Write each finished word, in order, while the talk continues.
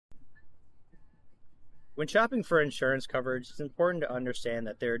When shopping for insurance coverage, it's important to understand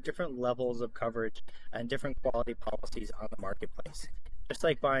that there are different levels of coverage and different quality policies on the marketplace. Just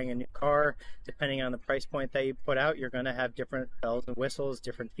like buying a new car, depending on the price point that you put out, you're going to have different bells and whistles,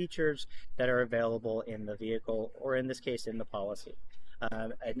 different features that are available in the vehicle, or in this case, in the policy.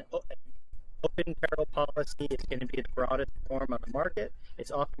 An open peril policy is going to be the broadest form on the market.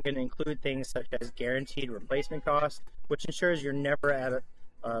 It's often going to include things such as guaranteed replacement costs, which ensures you're never at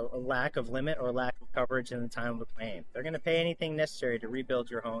a lack of limit or lack of coverage in the time of a claim. They're going to pay anything necessary to rebuild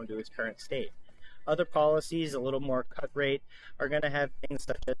your home to its current state. Other policies, a little more cut rate, are going to have things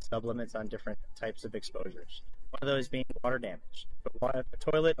such as sublimits on different types of exposures. One of those being water damage. If a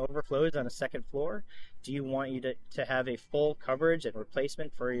toilet overflows on a second floor, do you want you to have a full coverage and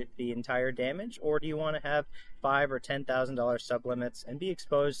replacement for the entire damage, or do you want to have $5,000 or $10,000 sublimits and be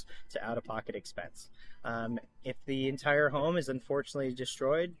exposed to out-of-pocket expense? If the entire home is unfortunately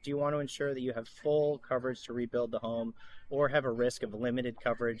destroyed, do you want to ensure that you have full coverage to rebuild the home, or have a risk of limited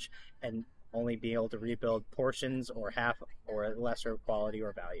coverage and only be able to rebuild portions or half or lesser quality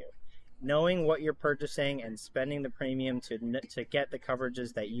or value? Knowing what you're purchasing and spending the premium to get the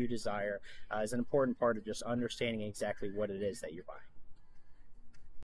coverages that you desire is an important part of just understanding exactly what it is that you're buying.